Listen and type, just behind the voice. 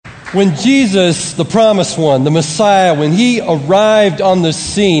When Jesus, the promised one, the Messiah, when he arrived on the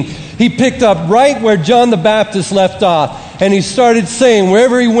scene, he picked up right where John the Baptist left off, and he started saying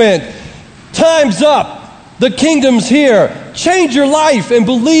wherever he went, "Time's up. The kingdom's here. Change your life and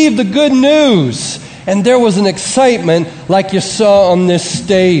believe the good news." And there was an excitement like you saw on this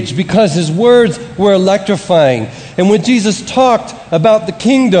stage because his words were electrifying. And when Jesus talked about the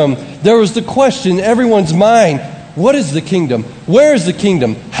kingdom, there was the question in everyone's mind, what is the kingdom? Where is the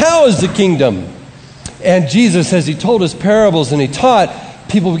kingdom? How is the kingdom? And Jesus, as he told his parables and he taught,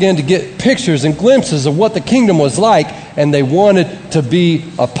 people began to get pictures and glimpses of what the kingdom was like, and they wanted to be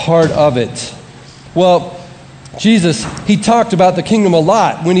a part of it. Well, Jesus, he talked about the kingdom a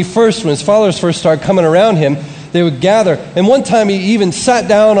lot. When his followers first started coming around him, they would gather. And one time he even sat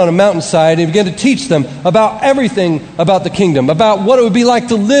down on a mountainside and began to teach them about everything about the kingdom, about what it would be like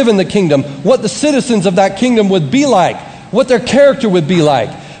to live in the kingdom, what the citizens of that kingdom would be like, what their character would be like.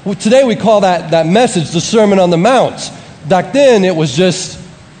 Well, today we call that message the Sermon on the Mount. Back then it was just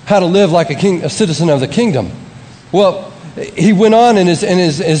how to live like a citizen of the kingdom. Well, he went on and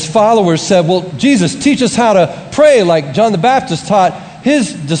his followers said, well, Jesus, teach us how to pray like John the Baptist taught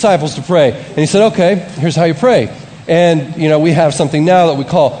his disciples to pray. And he said, okay, here's how you pray. And, we have something now that we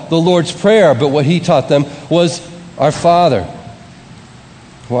call the Lord's Prayer, but what he taught them was, Our Father,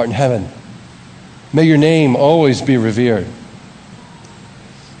 who art in heaven, may your name always be revered.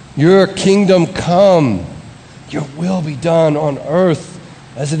 Your kingdom come, your will be done on earth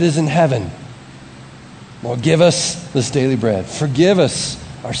as it is in heaven. Lord, give us this daily bread. Forgive us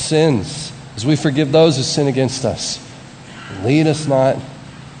our sins as we forgive those who sin against us. And lead us not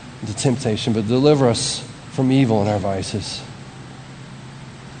into temptation, but deliver us from evil and our vices.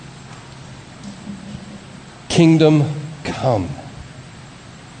 Kingdom come.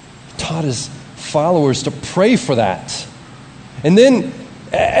 He taught his followers to pray for that. And then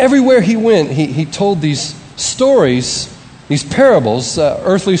everywhere he went, he told these stories, these parables,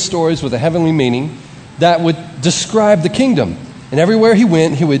 earthly stories with a heavenly meaning, that would describe the kingdom. And everywhere he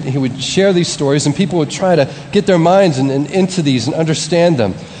went, he would share these stories, and people would try to get their minds and into these and understand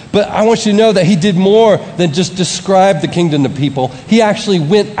them. But I want you to know that he did more than just describe the kingdom to people. He actually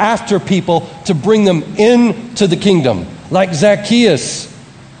went after people to bring them into the kingdom, like Zacchaeus,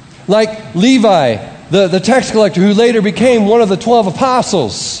 like Levi, the tax collector who later became one of the 12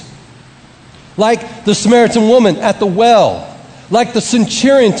 apostles, like the Samaritan woman at the well, like the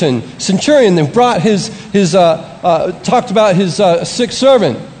centurion that brought talked about his sick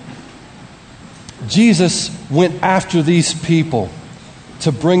servant. Jesus went after these people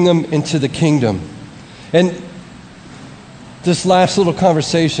to bring them into the kingdom. And this last little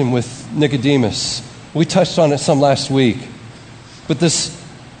conversation with Nicodemus, we touched on it some last week. But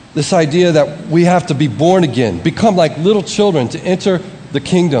this idea that we have to be born again, become like little children to enter the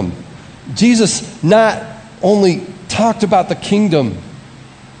kingdom. Jesus not only talked about the kingdom,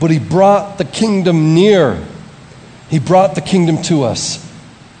 but he brought the kingdom near. He brought the kingdom to us.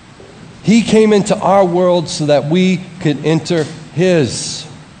 He came into our world so that we could enter his.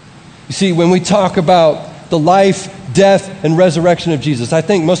 You see, when we talk about the life, death, and resurrection of Jesus, I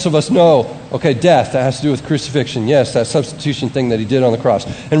think most of us know, okay, death, that has to do with crucifixion. Yes, that substitution thing that he did on the cross.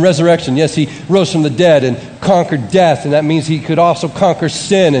 And resurrection, yes, he rose from the dead and conquered death, and that means he could also conquer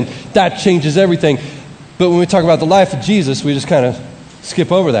sin, and that changes everything. But when we talk about the life of Jesus, we just kind of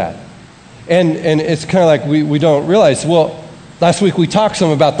skip over that. And it's kind of like we don't realize, well, last week we talked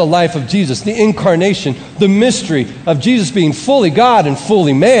some about the life of Jesus, the incarnation, the mystery of Jesus being fully God and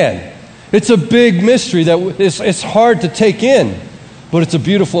fully man. It's a big mystery that it's hard to take in, but it's a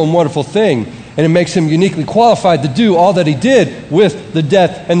beautiful and wonderful thing. And it makes him uniquely qualified to do all that he did with the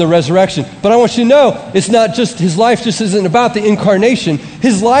death and the resurrection. But I want you to know, it's not just, his life just isn't about the incarnation.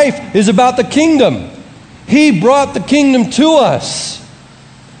 His life is about the kingdom. He brought the kingdom to us.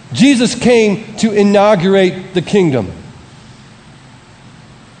 Jesus came to inaugurate the kingdom.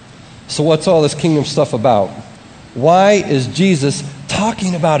 So what's all this kingdom stuff about? Why is Jesus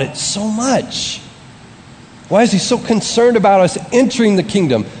talking about it so much? Why is he so concerned about us entering the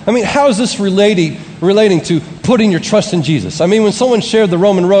kingdom? I mean, how is this relating to putting your trust in Jesus? I mean, when someone shared the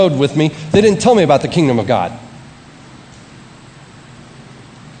Roman road with me, they didn't tell me about the kingdom of God.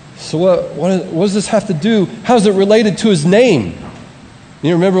 So what does this have to do? How is it related to his name?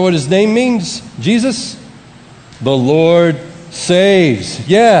 You remember what his name means? Jesus? The Lord saves.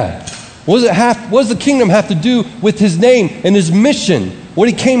 Yeah. What does the kingdom have to do with his name and his mission? What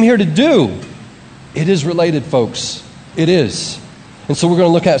he came here to do? It is related, folks. It is. And so we're going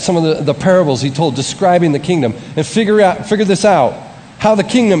to look at some of the parables he told describing the kingdom and figure this out. How the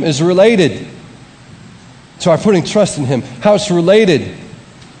kingdom is related to our putting trust in him. How it's related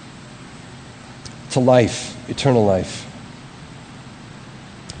to life, eternal life.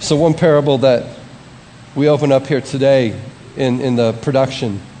 So one parable that we open up here today in the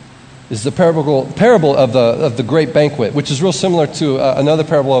production is the parable of the great banquet, which is real similar to another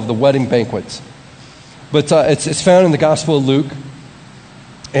parable of the wedding banquets. But it's found in the Gospel of Luke.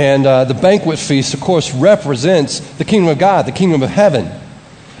 And the banquet feast, of course, represents the kingdom of God, the kingdom of heaven.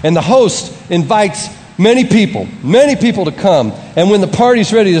 And the host invites many people to come. And when the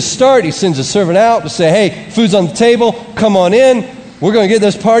party's ready to start, he sends a servant out to say, hey, food's on the table, come on in. We're going to get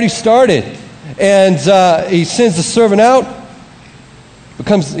this party started. And he sends the servant out. He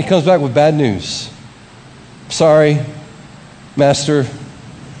comes back with bad news. Sorry, master.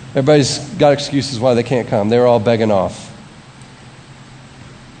 Everybody's got excuses why they can't come. They're all begging off.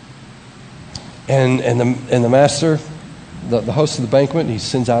 And the master, the host of the banquet, he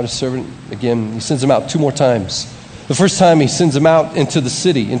sends out his servant again. He sends him out 2 more times. The first time he sends him out into the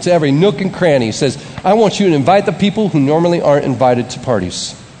city, into every nook and cranny. He says, I want you to invite the people who normally aren't invited to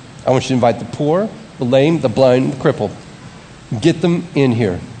parties. I want you to invite the poor, the lame, the blind, the crippled. Get them in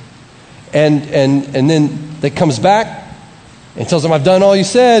here. And then they comes back and tells them, I've done all you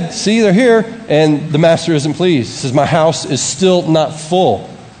said. See, they're here. And the master isn't pleased. He says, my house is still not full.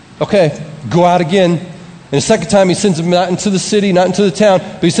 Okay, go out again. And the second time he sends them not into the city, not into the town,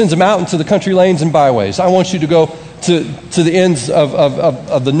 but he sends them out into the country lanes and byways. I want you to go to the ends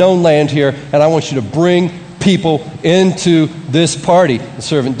of the known land here, and I want you to bring people into this party. The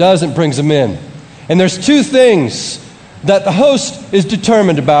servant does and brings them in. And there's 2 things that the host is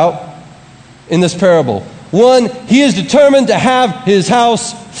determined about in this parable. 1, he is determined to have his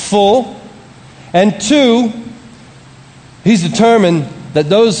house full. And 2, he's determined that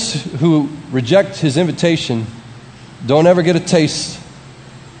those who reject his invitation don't ever get a taste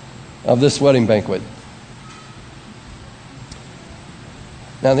of this wedding banquet.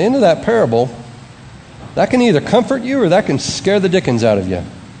 Now, the end of that parable, that can either comfort you or that can scare the dickens out of you.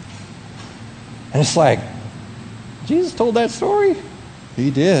 And it's like, Jesus told that story?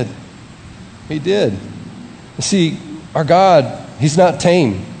 He did. He did. You see, our God, he's not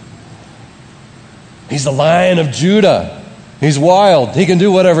tame. He's the Lion of Judah. He's wild. He can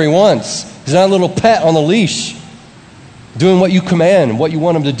do whatever he wants. He's not a little pet on the leash, doing what you command and what you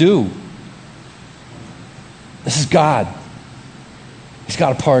want him to do. This is God. He's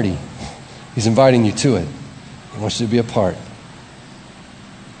got a party. He's inviting you to it. He wants you to be a part.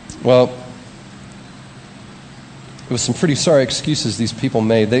 Well, it was some pretty sorry excuses these people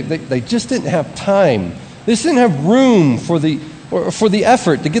made. They just didn't have time. They just didn't have room for the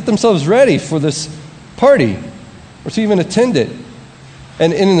effort to get themselves ready for this party or to even attend it.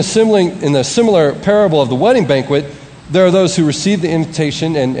 And in the similar parable of the wedding banquet, there are those who receive the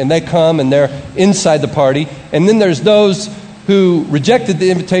invitation and they come and they're inside the party. And then there's those who rejected the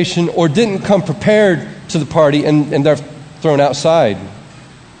invitation or didn't come prepared to the party and they're thrown outside.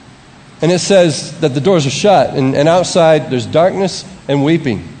 And it says that the doors are shut and outside there's darkness and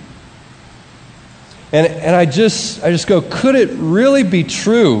weeping. And I just go, could it really be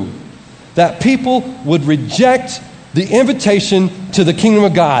true that people would reject the invitation to the kingdom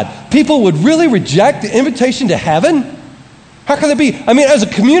of God? People would really reject the invitation to heaven? How can that be? I mean, as a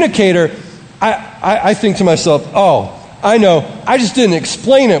communicator, I think to myself, oh, I know, I just didn't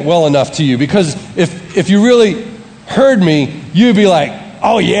explain it well enough to you, because if you really heard me, you'd be like,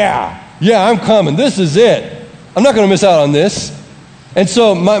 oh yeah, I'm coming. This is it. I'm not going to miss out on this. And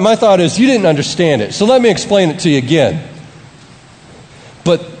so my thought is, you didn't understand it. So let me explain it to you again.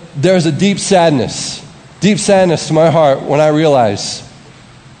 But there's a deep sadness to my heart when I realize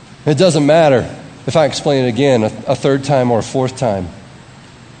it doesn't matter if I explain it again a third time or a fourth time.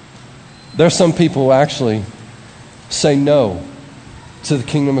 There are some people who actually say no to the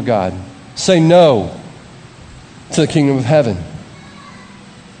kingdom of God, say no to the kingdom of heaven.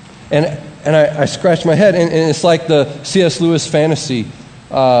 And I scratch my head, and it's like the C.S. Lewis fantasy,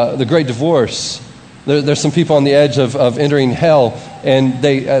 The Great Divorce. There's some people on the edge of entering hell, and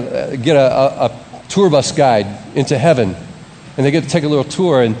they get a tour bus guide into heaven, and they get to take a little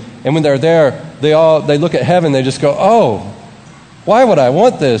tour, and when they're there, they look at heaven, they just go, oh, why would I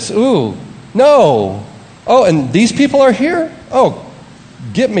want this? Ooh, no. Oh, and these people are here? Oh,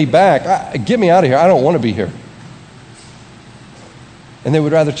 get me back. Get me out of here. I don't want to be here. And they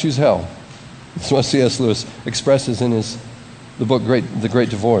would rather choose hell. That's what C.S. Lewis expresses in the book The Great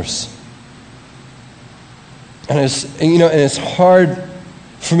Divorce. And it's hard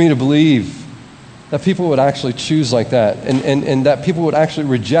for me to believe that people would actually choose like that, and that people would actually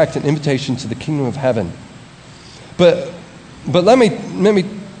reject an invitation to the kingdom of heaven. But let me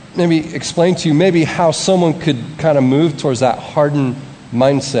explain to you maybe how someone could kind of move towards that hardened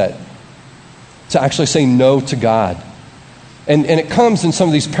mindset. to actually say no to God. And it comes in some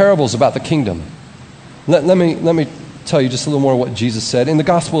of these parables about the kingdom. Let me tell you just a little more what Jesus said. In the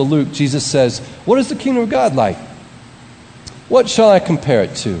Gospel of Luke, Jesus says, what is the kingdom of God like? What shall I compare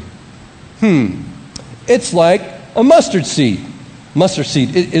it to? It's like a mustard seed. Mustard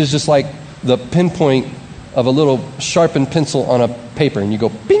seed is just like the pinpoint of a little sharpened pencil on a paper, and you go,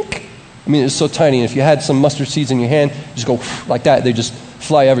 bink. I mean, it's so tiny. And if you had some mustard seeds in your hand, just go like that. They just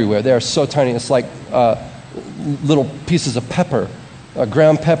fly everywhere. They are so tiny. It's like little pieces of pepper,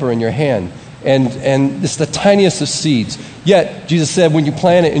 ground pepper in your hand. And it's the tiniest of seeds. Yet, Jesus said, when you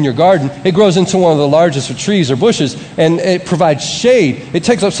plant it in your garden, it grows into one of the largest of trees or bushes, and it provides shade. It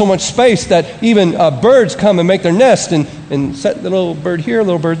takes up so much space that even birds come and make their nest and set the little bird here, a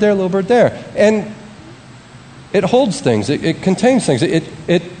little bird there, a little bird there. And it holds things. It contains things.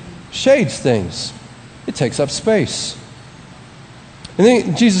 It shades things. It takes up space. And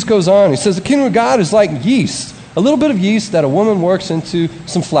then Jesus goes on. He says, the kingdom of God is like yeast, a little bit of yeast that a woman works into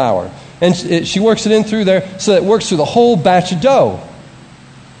some flour. And she works it in through there so that it works through the whole batch of dough.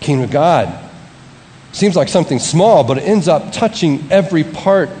 Kingdom of God. Seems like something small, but it ends up touching every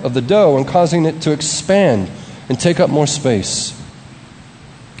part of the dough and causing it to expand and take up more space.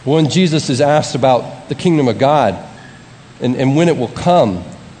 When Jesus is asked about the kingdom of God and when it will come,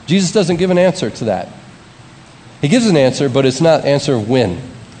 Jesus doesn't give an answer to that. He gives an answer, but it's not an answer of when.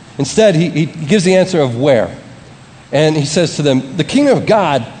 Instead, he gives the answer of where. And he says to them, the kingdom of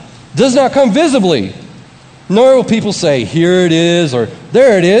God does not come visibly, nor will people say, here it is, or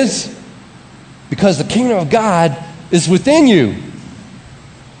there it is, because the kingdom of God is within you.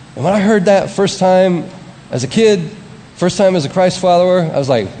 And when I heard that first time as a kid, first time as a Christ follower, I was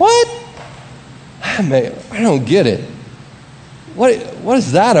like, what? I don't get it. What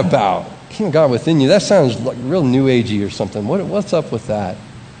is that about? Kingdom of God within you. That sounds like real new agey or something. What's up with that?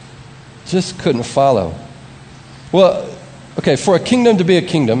 Just couldn't follow. Well, okay, for a kingdom to be a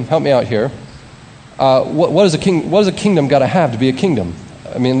kingdom, help me out here. What does a kingdom got to have to be a kingdom?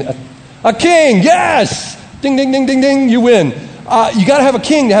 I mean, a king, yes! Ding, ding, ding, ding, ding, you win. You got to have a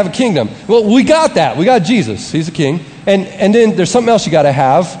king to have a kingdom. Well, we got that. We got Jesus. He's a king. And then there's something else you got to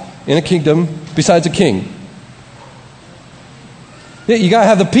have in a kingdom besides a king. You got to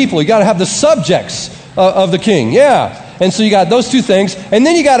have the people. You got to have the subjects of the king. Yeah. And so you got those two things. And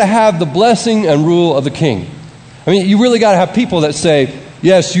then you got to have the blessing and rule of the king. I mean, you really got to have people that say,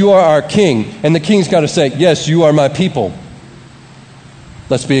 yes, you are our king. And the king's got to say, yes, you are my people.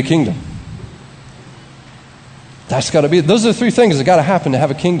 Let's be a kingdom. That's got to be, those are the three things that got to happen to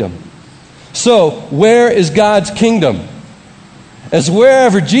have a kingdom. So, where is God's kingdom? As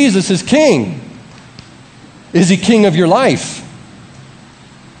wherever Jesus is king. Is he king of your life?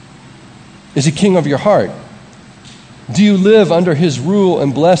 Is he king of your heart? Do you live under his rule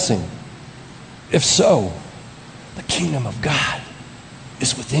and blessing? If so, the kingdom of God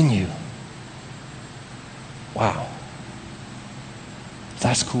is within you. Wow.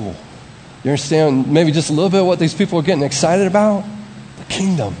 That's cool. You understand maybe just a little bit of what these people are getting excited about? The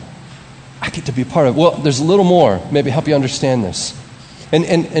kingdom. I get to be part of it. Well, there's a little more. Maybe help you understand this. And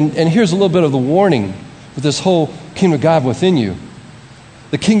here's a little bit of the warning with this whole kingdom of God within you.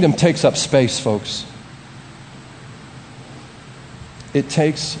 The kingdom takes up space, folks. It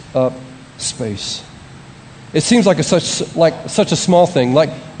takes up space. It seems like such a small thing, like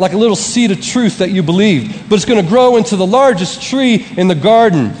a little seed of truth that you believed, but it's going to grow into the largest tree in the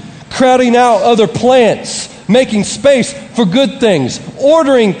garden, crowding out other plants, making space for good things,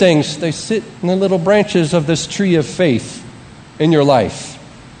 ordering things. They sit in the little branches of this tree of faith in your life.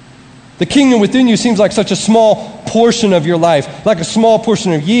 The kingdom within you seems like such a small portion of your life, like a small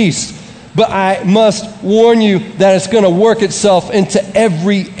portion of yeast. But I must warn you that it's going to work itself into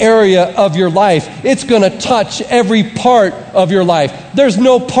every area of your life. It's going to touch every part of your life. There's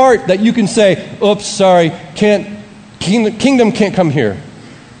no part that you can say, oops, sorry, kingdom can't come here.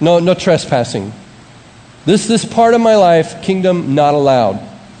 No trespassing. This part of my life, kingdom not allowed.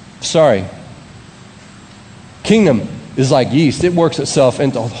 Sorry. Kingdom is like yeast. It works itself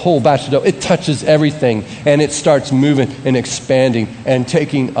into a whole batch of dough. It touches everything, and it starts moving and expanding and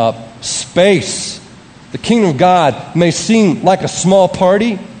taking up space. The kingdom of God may seem like a small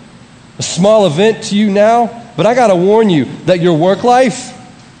party, a small event to you now, but I got to warn you that your work life,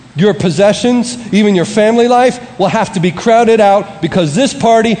 your possessions, even your family life will have to be crowded out because this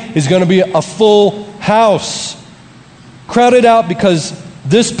party is going to be a full house. Crowded out because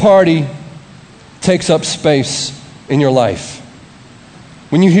this party takes up space in your life.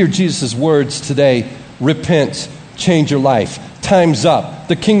 When you hear Jesus' words today, repent, change your life. Time's up.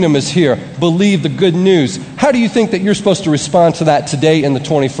 The kingdom is here. Believe the good news. How do you think that you're supposed to respond to that today in the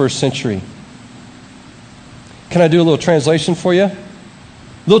 21st century? Can I do a little translation for you? A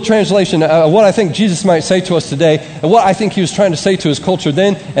little translation of what I think Jesus might say to us today, and what I think he was trying to say to his culture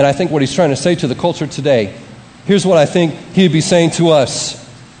then, and I think what he's trying to say to the culture today. Here's what I think he would be saying to us,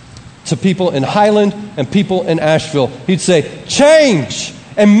 to people in Highland and people in Asheville. He'd say, change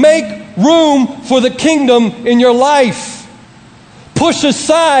and make room for the kingdom in your life. Push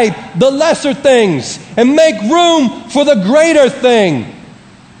aside the lesser things and make room for the greater thing.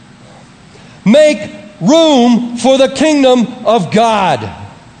 Make room for the kingdom of God.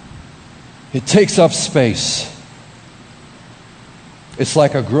 It takes up space. It's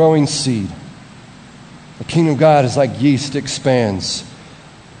like a growing seed. The kingdom of God is like yeast expands.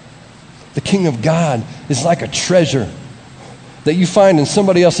 The kingdom of God is like a treasure that you find in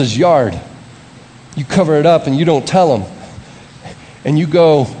somebody else's yard. You cover it up and you don't tell them. And you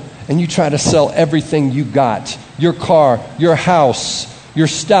go and you try to sell everything you got. Your car, your house, your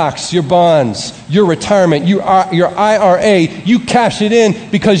stocks, your bonds, your retirement, your IRA. You cash it in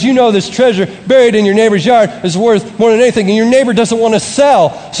because you know this treasure buried in your neighbor's yard is worth more than anything, and your neighbor doesn't want to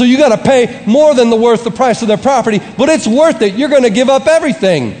sell. So you got to pay more than the price of their property, but it's worth it. You're going to give up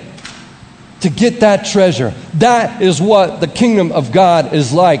everything to get that treasure. That is what the kingdom of God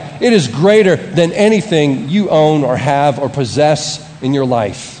is like. It is greater than anything you own or have or possess in your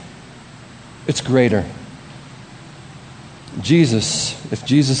life. It's greater. Jesus, if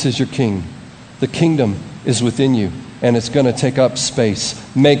Jesus is your king, the kingdom is within you, and it's going to take up space.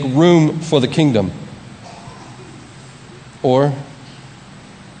 Make room for the kingdom. Or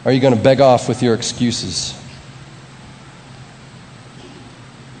are you going to beg off with your excuses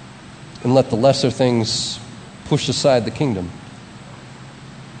and let the lesser things push aside the kingdom?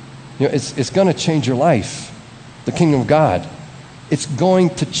 You know, it's going to change your life. The kingdom of God. It's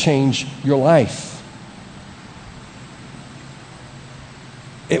going to change your life.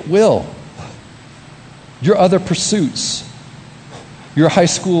 It will. Your other pursuits, your high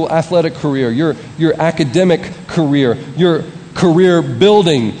school athletic career, your academic career, your career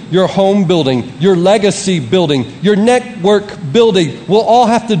building, your home building, your legacy building, your network building will all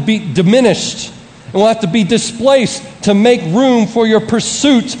have to be diminished and will have to be displaced to make room for your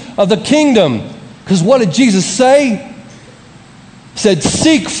pursuit of the kingdom. Because what did Jesus say? He said,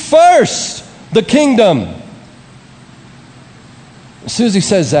 seek first the kingdom. As soon as he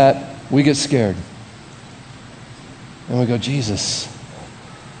says that, we get scared. And we go, Jesus,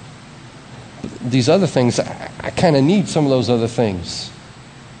 these other things, I kind of need some of those other things.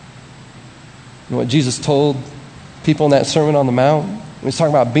 You know what Jesus told people in that Sermon on the Mount? When he's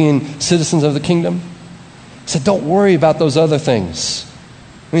talking about being citizens of the kingdom? He said, don't worry about those other things.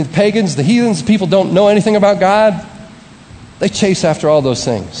 I mean, the pagans, the heathens, people don't know anything about God. They chase after all those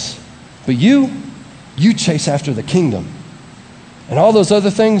things. But you chase after the kingdom. And all those other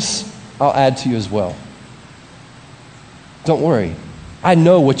things, I'll add to you as well. Don't worry. I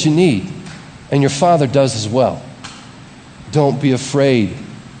know what you need. And your Father does as well. Don't be afraid,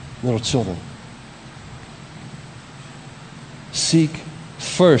 little children. Seek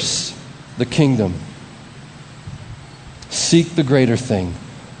first the kingdom. Seek the greater thing.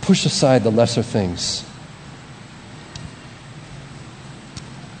 Push aside the lesser things.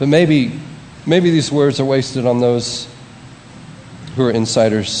 But maybe these words are wasted on those who are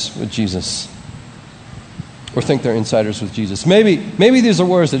insiders with Jesus, or think they're insiders with Jesus. Maybe these are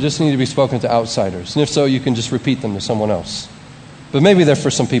words that just need to be spoken to outsiders, and if so, you can just repeat them to someone else. But maybe they're for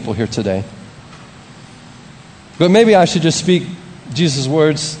some people here today. But maybe I should just speak Jesus'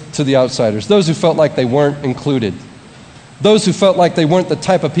 words to the outsiders, those who felt like they weren't included, those who felt like they weren't the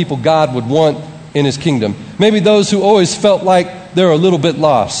type of people God would want in his kingdom. Maybe those who always felt like they're a little bit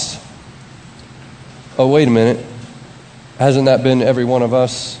lost. Oh, wait a minute. Hasn't that been every one of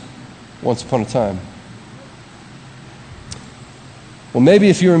us once upon a time? Well, maybe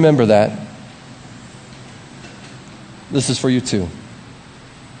if you remember that, this is for you too.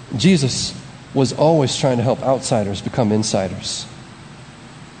 Jesus was always trying to help outsiders become insiders.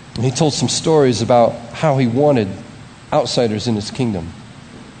 And he told some stories about how he wanted outsiders in his kingdom.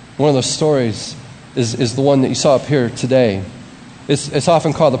 One of those stories is the one that you saw up here today. It's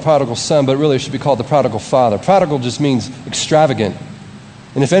often called the prodigal son, but really it should be called the prodigal father. Prodigal just means extravagant.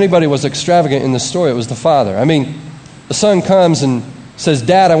 And if anybody was extravagant in the story, it was the father. I mean, the son comes and says,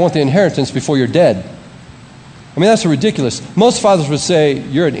 Dad, I want the inheritance before you're dead. I mean, that's ridiculous. Most fathers would say,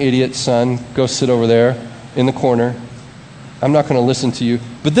 you're an idiot, son. Go sit over there in the corner. I'm not going to listen to you.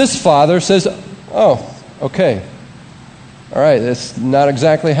 But this father says, oh, okay. All right, that's not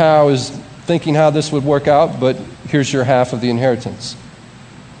exactly how I was thinking how this would work out, but here's your half of the inheritance.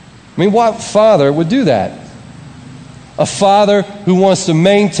 I mean, what father would do that? A father who wants to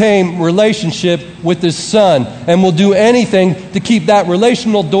maintain relationship with his son and will do anything to keep that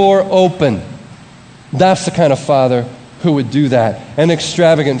relational door open. That's the kind of father who would do that. An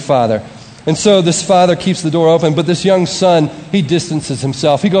extravagant father. And so this father keeps the door open, but this young son, he distances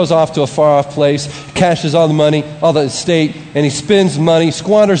himself. He goes off to a far-off place, cashes all the money, all the estate, and he spends money,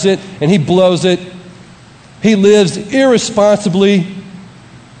 squanders it, and he blows it. He lives irresponsibly.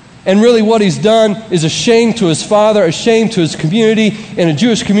 And really what he's done is a shame to his father, a shame to his community. In a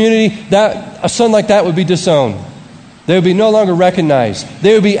Jewish community, that a son like that would be disowned. They would be no longer recognized.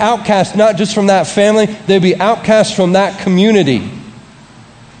 They would be outcast not just from that family, they would be outcast from that community.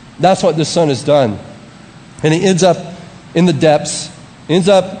 That's what this son has done. And he ends up in the depths, ends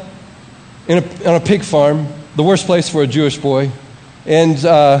up on a pig farm, the worst place for a Jewish boy. And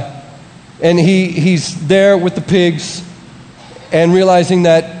he's there with the pigs and realizing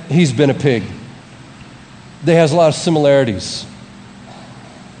that he's been a pig. There has a lot of similarities.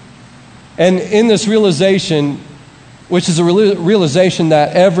 And in this realization, which is a realization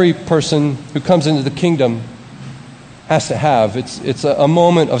that every person who comes into the kingdom has to have. It's a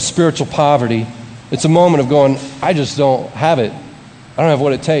moment of spiritual poverty. It's a moment of going, I just don't have it. I don't have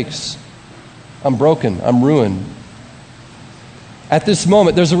what it takes. I'm broken. I'm ruined. At this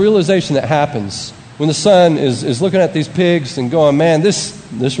moment, there's a realization that happens when the son is looking at these pigs and going, man,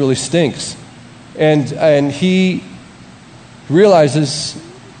 this really stinks. And he realizes,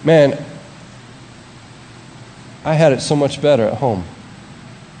 man, I had it so much better at home.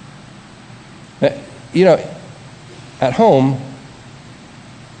 You know, at home,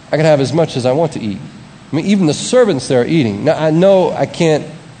 I can have as much as I want to eat. I mean, even the servants there are eating. Now, I know I can't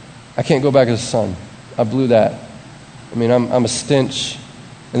go back as a son. I blew that. I mean, I'm a stench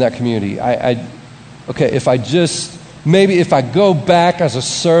in that community. Okay, if I go back as a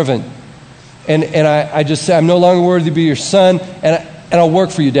servant and I just say, I'm no longer worthy to be your son, and I'll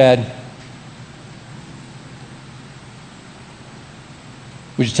work for you, Dad.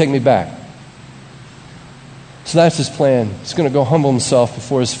 Would you take me back? So that's his plan. He's going to go humble himself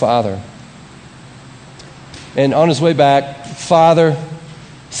before his father. And on his way back, father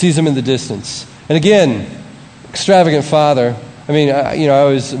sees him in the distance. And again, extravagant father. I mean, I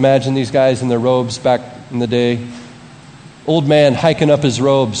always imagine these guys in their robes back in the day. Old man hiking up his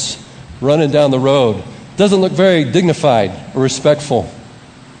robes, running down the road. Doesn't look very dignified or respectful.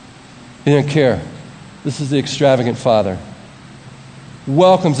 He didn't care. This is the extravagant father.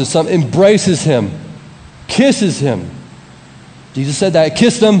 Welcomes his son, embraces him, kisses him. Jesus said that.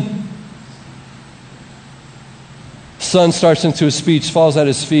 Kissed him. Son starts into his speech, falls at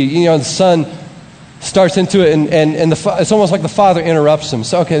his feet. You know, the son starts into it, and it's almost like the father interrupts him.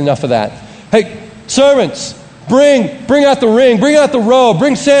 So, okay, enough of that. Hey, servants, bring out the ring, bring out the robe,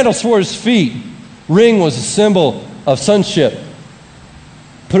 bring sandals for his feet. Ring was a symbol of sonship.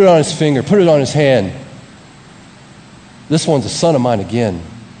 Put it on his finger, put it on his hand. This one's a son of mine again.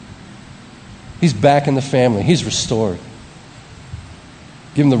 He's back in the family. He's restored.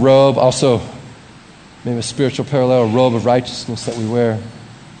 Give him the robe. Also, maybe a spiritual parallel, a robe of righteousness that we wear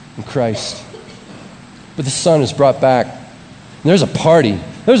in Christ. But the son is brought back. And there's a party.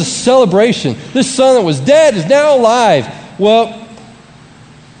 There's a celebration. This son that was dead is now alive. Well,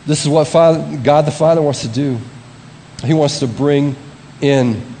 this is what God the Father wants to do. He wants to bring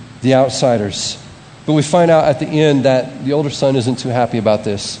in the outsiders. But we find out at the end that the older son isn't too happy about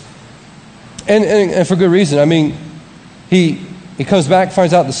this. And for good reason. I mean, he comes back,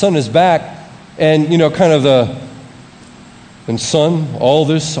 finds out the son is back, and, and son, all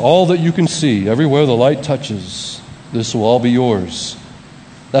that you can see, everywhere the light touches, this will all be yours.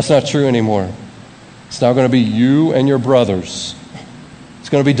 That's not true anymore. It's now going to be you and your brothers. It's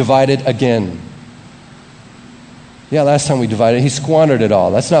going to be divided again. Yeah, last time we divided, he squandered it all.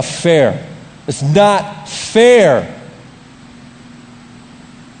 That's not fair. It's not fair.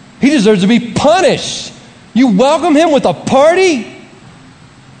 He deserves to be punished. You welcome him with a party?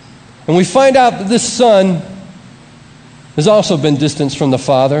 And we find out that this son has also been distanced from the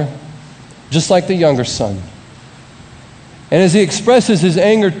father, just like the younger son. And as he expresses his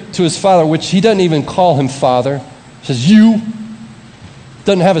anger to his father, which he doesn't even call him father, he says, you,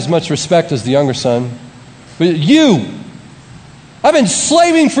 doesn't have as much respect as the younger son. But you, I've been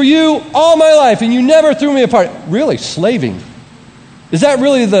slaving for you all my life, and you never threw me apart. Really, slaving? Is that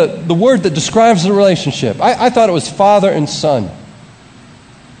really the word that describes the relationship? I thought it was father and son.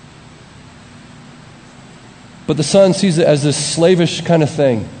 But the son sees it as this slavish kind of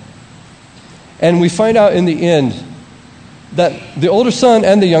thing. And we find out in the end that the older son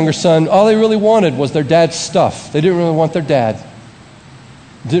and the younger son, all they really wanted was their dad's stuff. They didn't really want their dad.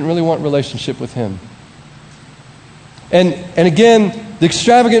 Didn't really want relationship with him. And again, the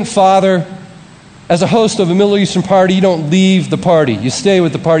extravagant father, as a host of a Middle Eastern party, you don't leave the party. You stay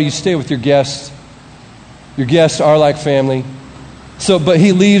with the party. You stay with your guests. Your guests are like family. But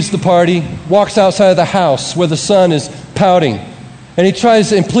he leaves the party, walks outside of the house where the son is pouting. And he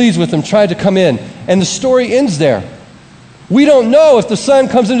tries and pleads with him, tried to come in. And the story ends there. We don't know if the son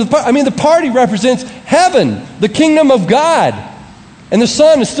comes into the party. I mean, the party represents heaven, the kingdom of God. And the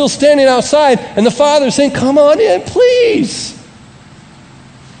son is still standing outside, and the father is saying, come on in, please.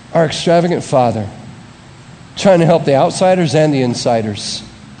 Our extravagant father, trying to help the outsiders and the insiders.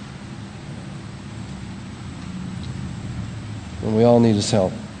 And we all need his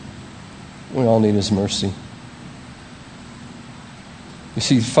help. We all need his mercy. You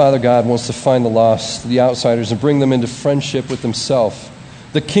see, Father God wants to find the lost, the outsiders, and bring them into friendship with himself.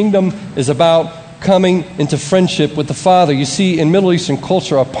 The kingdom is about coming into friendship with the Father. You see, in Middle Eastern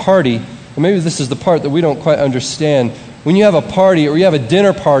culture, a party, and maybe this is the part that we don't quite understand, when you have a party or you have a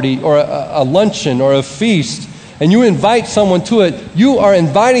dinner party or a luncheon or a feast, and you invite someone to it, you are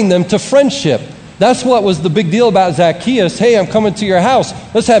inviting them to friendship. That's what was the big deal about Zacchaeus. Hey, I'm coming to your house.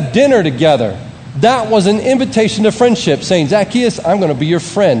 Let's have dinner together. That was an invitation to friendship, saying, Zacchaeus, I'm going to be your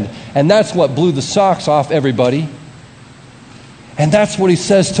friend. And that's what blew the socks off everybody. And that's what he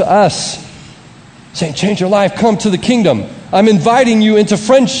says to us, saying, change your life, come to the kingdom. I'm inviting you into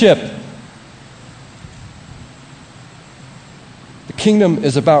friendship. The kingdom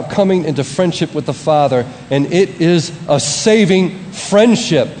is about coming into friendship with the Father, and it is a saving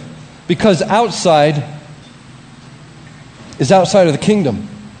friendship. Because outside is outside of the kingdom,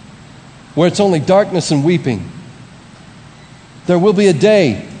 where it's only darkness and weeping. There will be a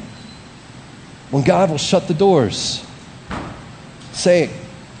day when God will shut the doors. Say,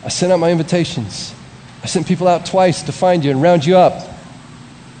 I sent out my invitations. I sent people out twice to find you and round you up.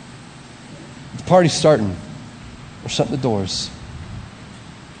 The party's starting. We're shutting the doors.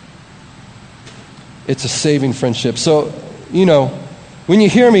 It's a saving friendship. So, when you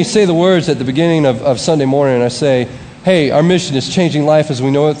hear me say the words at the beginning of Sunday morning, and I say, hey, our mission is changing life as we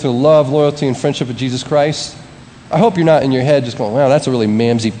know it through love, loyalty, and friendship with Jesus Christ, I hope you're not in your head just going, wow, that's a really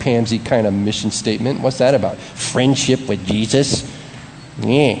mamsy-pamsy kind of mission statement. What's that about? Friendship with Jesus?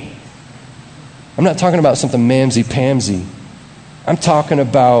 Yeah. I'm not talking about something mamsy-pamsy. I'm talking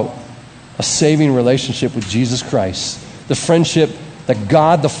about a saving relationship with Jesus Christ. The friendship that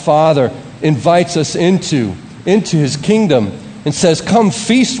God the Father invites us into his kingdom and says, come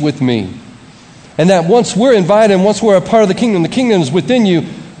feast with me. And that once we're invited and once we're a part of the kingdom is within you,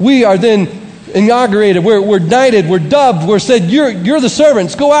 we are then inaugurated, we're knighted, we're dubbed, we're said, you're the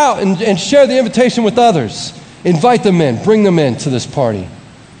servants. Go out and share the invitation with others. Invite them in, bring them in to this party.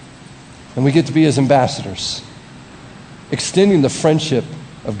 And we get to be his ambassadors, extending the friendship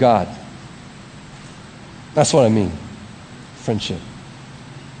of God. That's what I mean, friendship.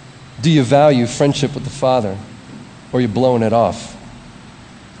 Do you value friendship with the Father, or are you blowing it off?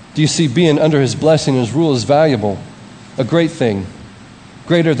 Do you see being under his blessing and his rule is valuable, a great thing,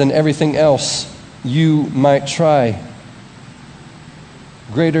 greater than everything else you might try,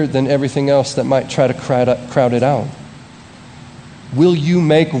 greater than everything else that might try to crowd it out? Will you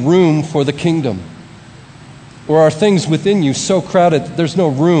make room for the kingdom? Or are things within you so crowded that there's no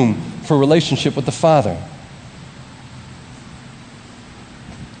room for relationship with the Father?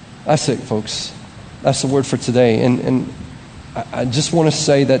 That's it, folks. That's the word for today. And I just want to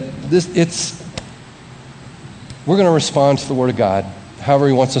say that we're going to respond to the Word of God, however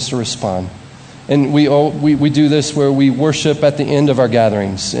he wants us to respond. And we do this where we worship at the end of our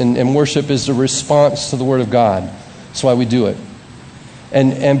gatherings. And worship is the response to the Word of God. That's why we do it.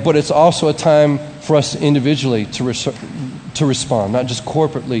 But it's also a time for us individually to respond, not just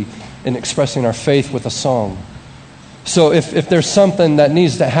corporately in expressing our faith with a song. So if there's something that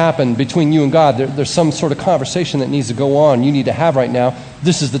needs to happen between you and God, there's some sort of conversation that needs to go on, you need to have right now,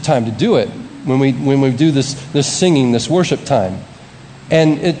 this is the time to do it. When we do this singing, this worship time.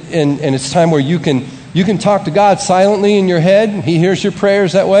 And it's time where you can talk to God silently in your head. He hears your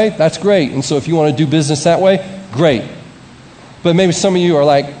prayers that way. That's great. And so if you want to do business that way, great. But maybe some of you are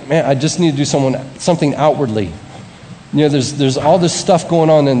like, man, I just need to do something outwardly. There's all this stuff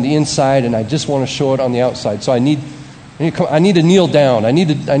going on in the inside, and I just want to show it on the outside. So I need to kneel down. I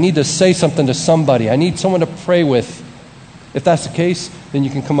need to say something to somebody. I need someone to pray with. If that's the case, then you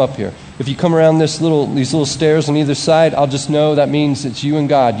can come up here. If you come around these little stairs on either side, I'll just know that means it's you and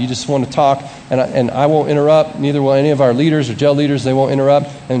God. You just want to talk, and I won't interrupt. Neither will any of our leaders or jail leaders. They won't interrupt.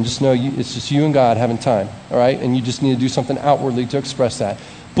 And just know it's just you and God having time. All right, and you just need to do something outwardly to express that.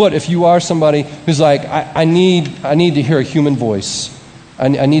 But if you are somebody who's like, I need to hear a human voice.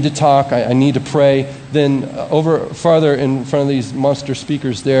 I need to talk, I need to pray, then over farther in front of these monster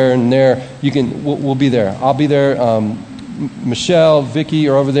speakers there and there, we'll be there. I'll be there. Michelle, Vicky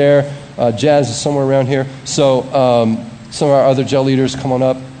are over there. Jazz is somewhere around here. So some of our other gel leaders, come on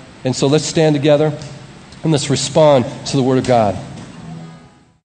up. And so let's stand together and let's respond to the Word of God.